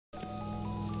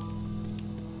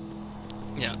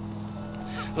Yeah.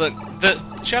 Look, the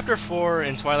chapter 4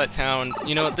 in Twilight Town,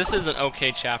 you know, this is an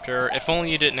okay chapter, if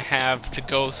only you didn't have to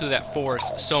go through that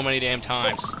forest so many damn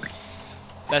times.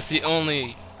 That's the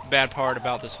only bad part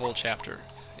about this whole chapter,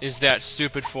 is that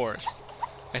stupid forest.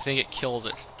 I think it kills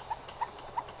it.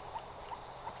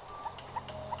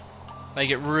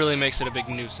 Like, it really makes it a big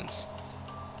nuisance.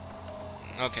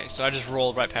 Okay, so I just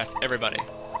rolled right past everybody.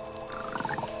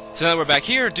 So now that we're back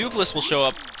here, Dupless will show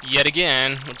up yet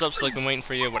again. What's up, Slick? Been waiting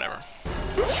for you, whatever.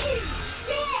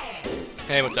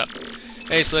 Hey, what's up?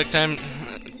 Hey, Slick, time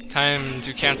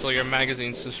to cancel your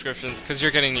magazine subscriptions, because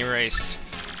you're getting erased.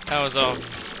 That was all.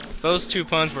 Those two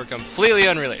puns were completely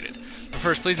unrelated. But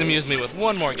first, please amuse me with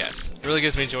one more guess. It really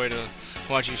gives me joy to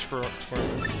watch you squirm.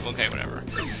 Okay, whatever.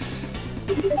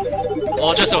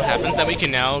 Well, it just so happens that we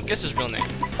can now guess his real name.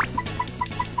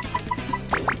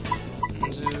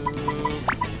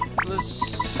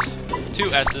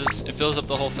 Two S's. It fills up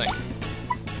the whole thing.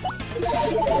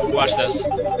 Watch this.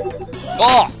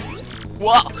 Oh!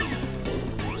 What?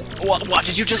 What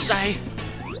did you just say?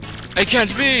 I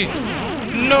can't be!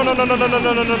 No, no, no, no, no, no,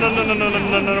 no, no, no, no, no, no, no,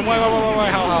 no, no, no, why,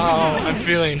 how? I'm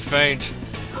feeling faint.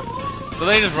 So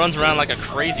then he just runs around like a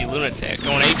crazy lunatic,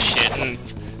 going ape shit, and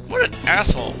what an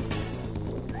asshole.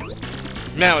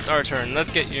 Now it's our turn.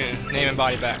 Let's get your name and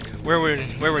body back. Where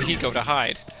would he go to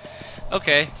hide?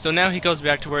 Okay, so now he goes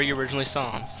back to where you originally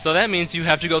saw him. So that means you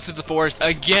have to go through the forest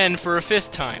again for a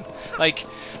 5th time. Like,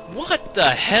 what the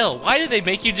hell? Why did they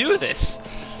make you do this?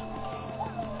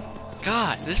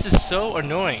 God, this is so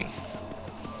annoying.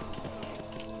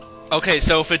 Okay,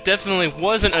 so if it definitely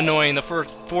wasn't annoying the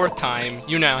 4th time,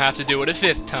 you now have to do it a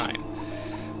 5th time.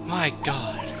 My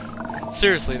God.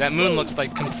 Seriously, that moon looks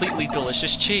like completely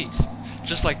delicious cheese.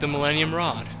 Just like the Millennium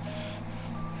Rod.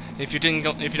 If you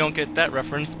don't get that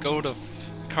reference, go to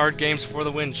Card Games for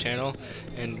the Win channel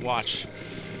and watch.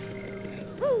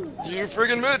 You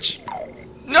friggin' bitch!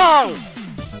 No!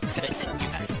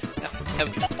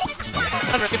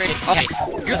 Okay,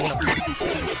 here's the one.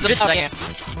 It's a bit I am.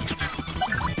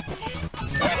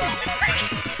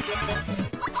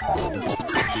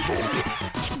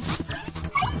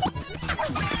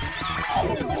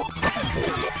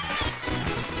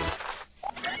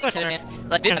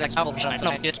 Like, didn't have that trouble insurance.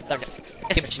 No, it does.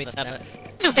 I see what's me, that's not it.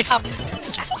 Hey, pop!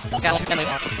 Got a little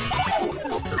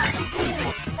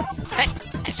Hey!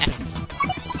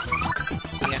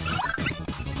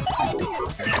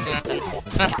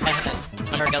 It's not I said.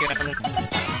 I'm hurt, I'll get back.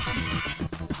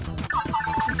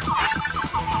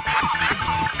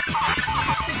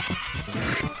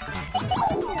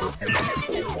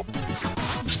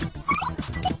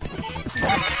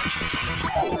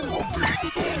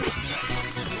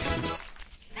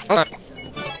 Hold on.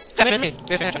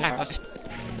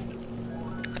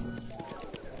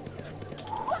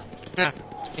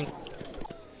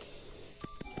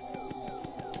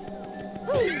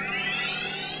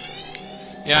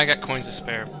 Yeah, I got coins to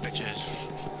spare, bitches.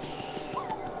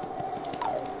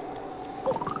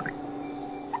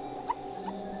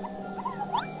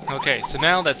 Okay, so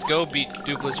now let's go beat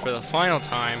Dupless for the final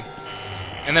time,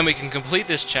 and then we can complete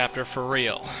this chapter for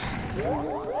real.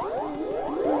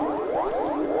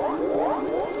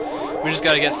 We just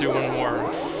gotta get through one more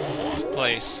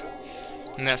place,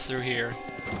 and that's through here.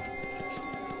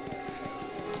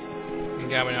 And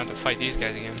God, we don't have to fight these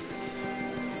guys again.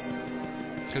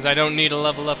 Because I don't need to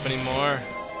level up anymore.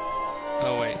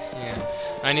 Oh wait, yeah.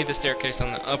 I need the staircase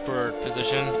on the upward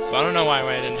position, so I don't know why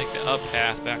I didn't take the up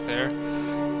path back there.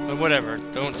 But whatever,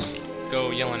 don't go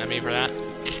yelling at me for that.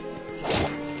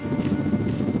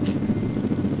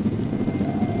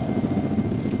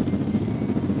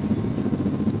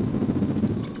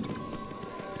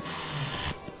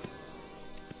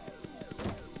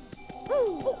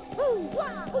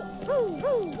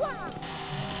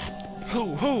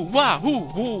 Hoo hoo wah hoo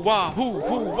hoo wah hoo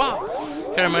hoo wah.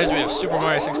 Kinda reminds me of Super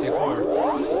Mario 64.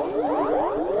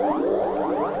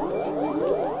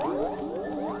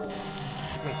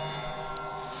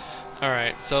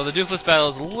 Alright, so the Doofless battle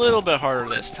is a little bit harder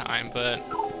this time, but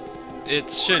it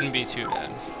shouldn't be too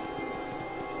bad.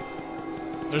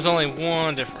 There's only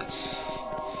one difference.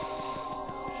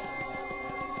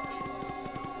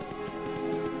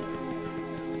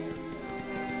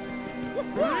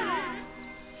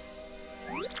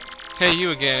 Hey,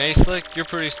 you again, eh, Slick? You're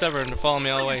pretty stubborn to follow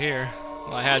me all the way here.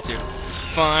 Well, I had to.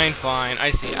 Fine, fine. I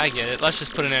see. I get it. Let's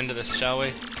just put an end to this, shall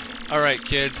we? Alright,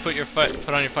 kids. Put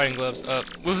on your fighting gloves up.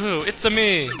 Woohoo! It's a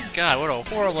me! God, what a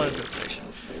horrible interpretation.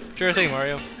 Sure thing,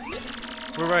 Mario.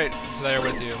 We're right there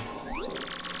with you.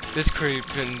 This creep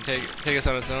couldn't take us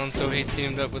on his own, so he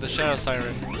teamed up with a Shadow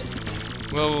Siren.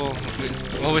 Well,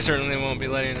 we certainly won't be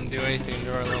letting him do anything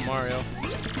to our little Mario.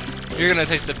 You're gonna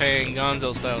taste the pain,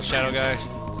 Gonzo style, Shadow Guy.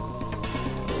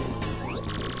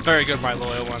 Very good, my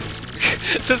loyal ones.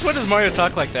 Since when does Mario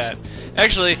talk like that?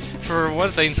 Actually, for one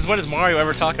thing, since when does Mario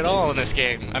ever talk at all in this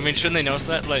game? I mean, shouldn't they notice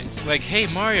that? Like, hey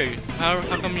Mario, how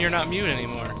come you're not mute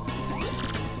anymore?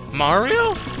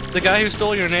 Mario? The guy who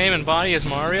stole your name and body is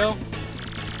Mario?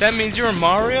 That means you're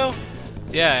Mario?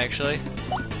 Yeah, actually.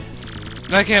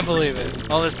 I can't believe it.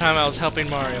 All this time I was helping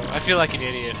Mario. I feel like an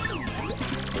idiot.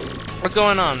 What's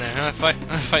going on there? Huh?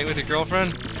 Fight with your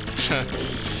girlfriend?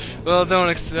 Well, don't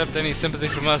accept any sympathy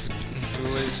from us,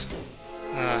 boys.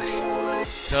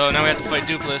 So now we have to fight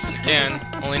Dupless again,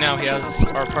 only now he has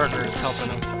our partners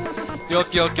helping him. Yuck,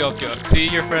 yuck, yuck, yuck. See,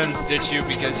 your friends ditch you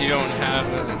because you don't have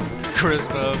the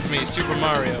charisma of me, Super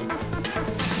Mario.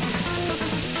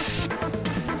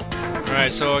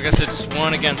 Alright, so I guess it's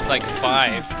 1 against like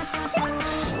 5.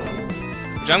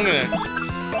 Which I'm gonna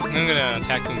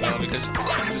attack Goombella just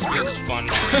because it's fun.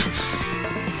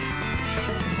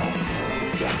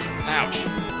 Ouch.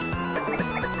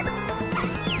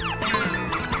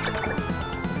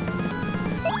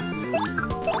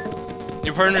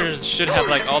 Your partners should have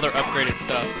like all their upgraded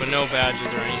stuff, but no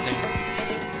badges or anything.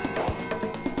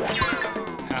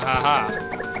 Ha ha ha.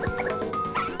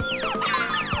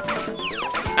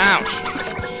 Ouch.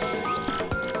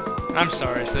 I'm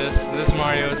sorry, sis. This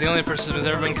Mario is the only person who's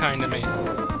ever been kind to me.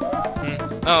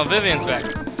 Oh, Vivian's back.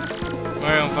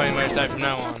 Mario, I'm fighting by your side from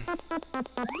now on.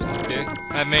 Okay,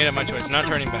 I've made up my choice. I'm not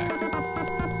turning back.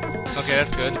 Okay,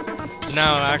 that's good. So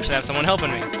now I actually have someone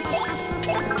helping me.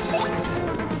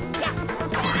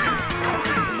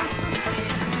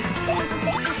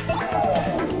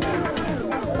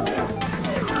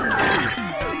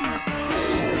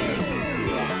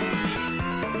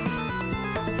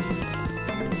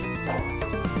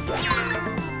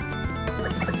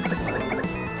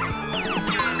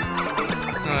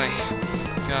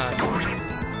 God.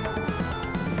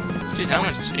 Jeez, how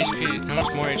much HP, how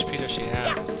much more HP does she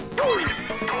have?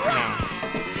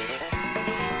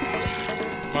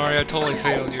 Mario totally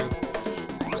failed you.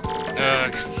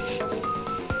 Ugh.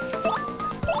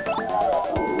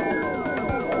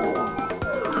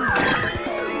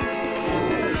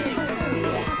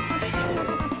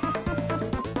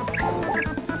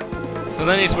 So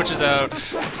then he switches out,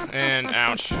 and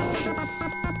ouch.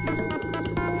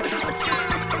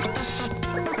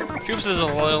 Coops is a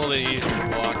little bit easier to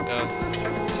block, though.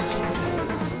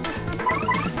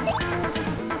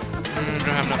 Don't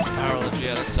have enough power lift.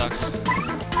 Yeah, that sucks.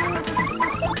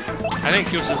 I think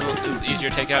Coops is easier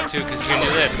to take out too, because you can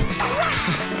do this.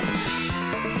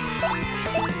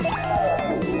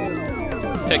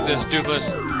 Take this, Dupless.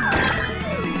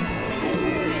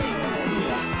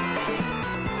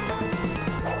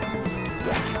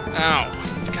 Ow.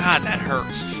 God, that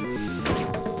hurts.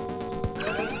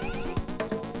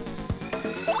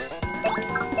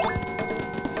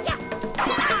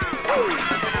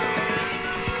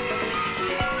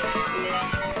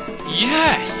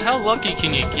 Yes! How lucky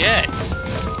can you get?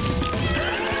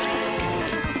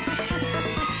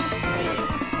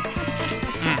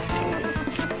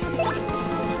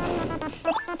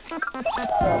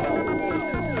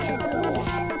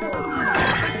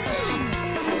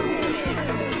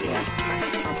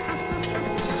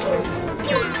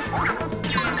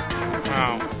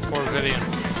 Wow, poor Vivian.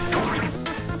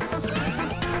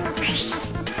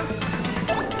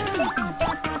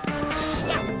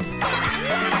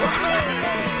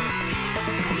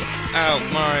 Ow,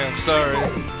 Mario, sorry.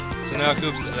 So now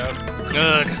Coops is out.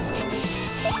 Ugh.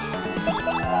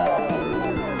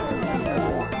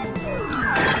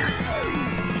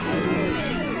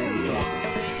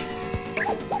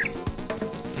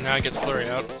 Now he gets Flurry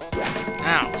out.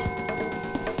 Ow.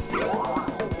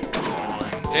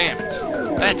 Damn it.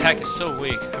 That attack is so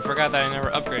weak. I forgot that I never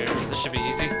upgraded it. This should be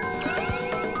easy.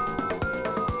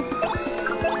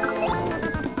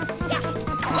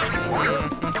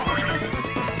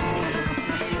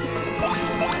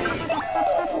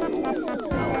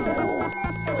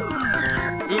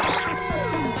 Oops.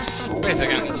 Wait a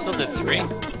second, it still did 3?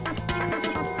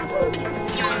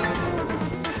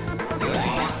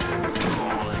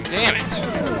 Damn it!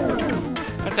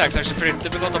 That attack's actually pretty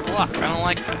difficult to block. I don't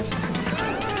like that.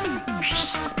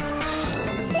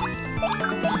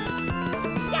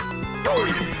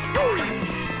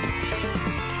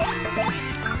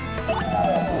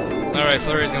 Alright,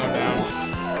 Flurry's going down.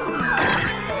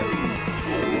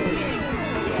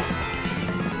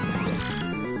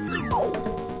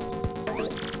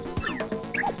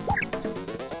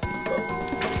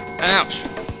 Ouch!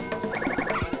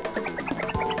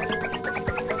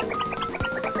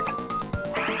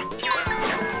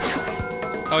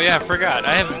 Oh yeah, I forgot.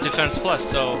 I have Defense Plus,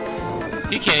 so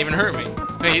He can't even hurt me.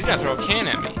 Wait, he's gonna throw a can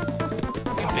at me.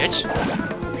 You bitch.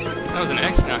 That was an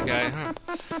X-Not guy, huh?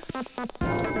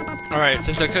 Alright,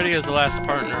 since Cody is the last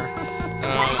partner,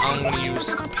 I'm gonna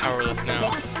use Power Lift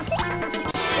now.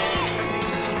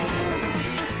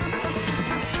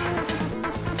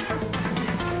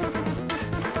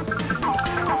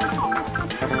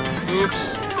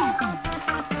 Oops.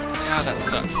 Ah, that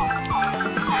sucks.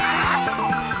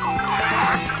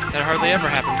 That hardly ever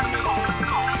happens to me.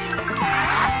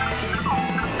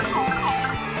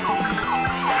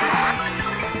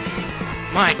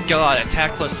 My god,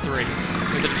 attack +3.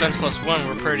 With the defense +1,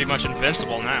 we're pretty much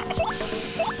invincible now.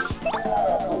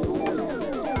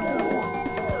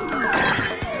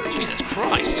 Jesus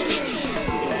Christ.